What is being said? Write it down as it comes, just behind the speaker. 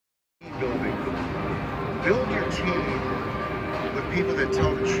building. Build your team with people that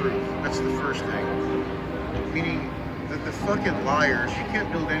tell the truth. That's the first thing. Meaning that the fucking liars, you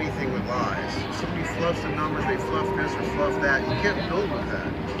can't build anything with lies. If somebody fluffs the numbers, they fluff this or fluff that, you can't build with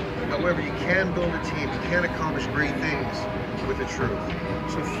that. However, you can build a team, you can accomplish great things with the truth.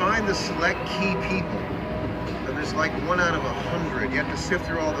 So find the select key people. And there's like 1 out of 100. You have to sift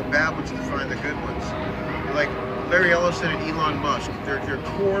through all the bad ones to find the good ones. Like Larry Ellison and Elon Musk, their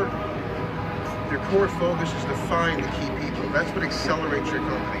core focus is to find the key people. That's what accelerates your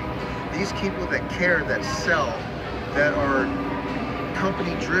company. These people that care, that sell, that are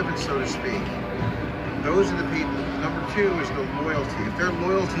company driven, so to speak, those are the people. Number 2 is the loyalty. If they're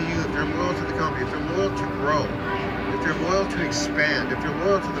loyal to you, if they're loyal to the company, if they're loyal to grow, if they're loyal to expand, if they're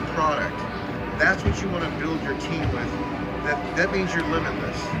loyal to the product, that's what you want to build your team with. That means you're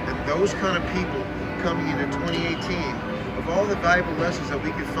limitless. And those kind of people coming into 2018, of all the valuable lessons that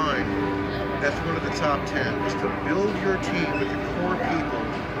we could find, that's one of the top 10, is to build your team with the core people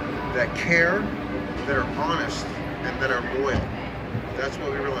that care, that are honest, and that are loyal. That's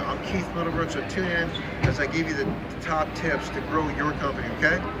what we really want. I'm Keith Middlebrook, so tune in as I give you the top tips to grow your company,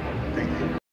 okay? Thank you.